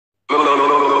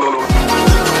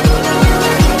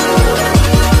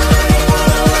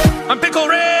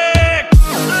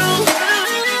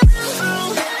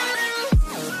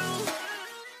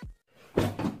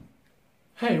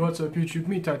What's up YouTube,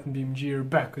 me Titan BeamG here,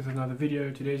 back with another video.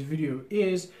 Today's video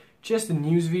is just a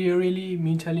news video really,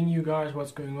 me telling you guys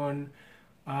what's going on.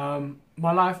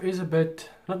 My life is a bit,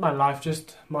 not my life,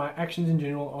 just my actions in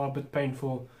general are a bit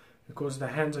painful because the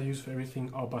hands I use for everything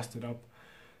are busted up.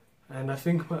 And I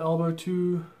think my elbow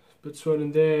too, a bit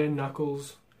swollen there,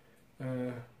 knuckles,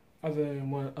 other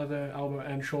elbow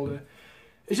and shoulder.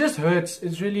 It just hurts.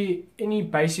 It's really, any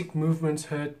basic movements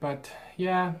hurt, but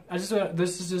yeah,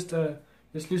 this is just a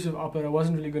exclusive upload. I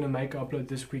wasn't really going to make an upload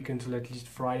this week until at least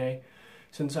Friday,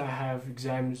 since I have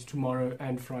exams tomorrow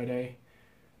and Friday,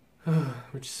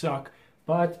 which suck.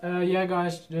 But yeah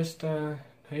guys, just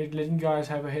letting you guys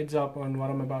have a heads up on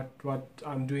what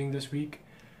I'm doing this week.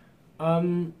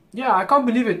 Yeah, I can't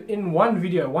believe it. In one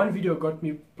video got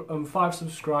me 5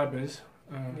 subscribers.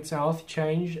 It's a healthy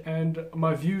change, and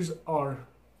my views are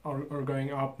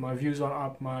going up. My views are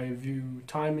up. My view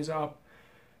time is up.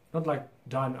 Not like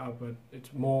done up, but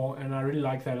it's more, and I really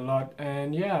like that a lot.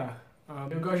 And yeah,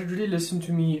 you guys should really listen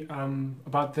to me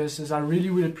about this, as I really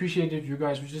would appreciate if you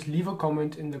guys would just leave a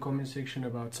comment in the comment section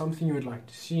about something you would like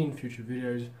to see in future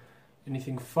videos,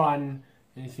 anything fun,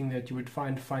 anything that you would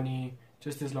find funny,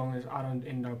 just as long as I don't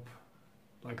end up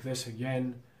like this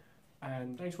again.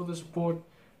 And thanks for the support,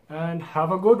 and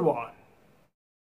have a good one.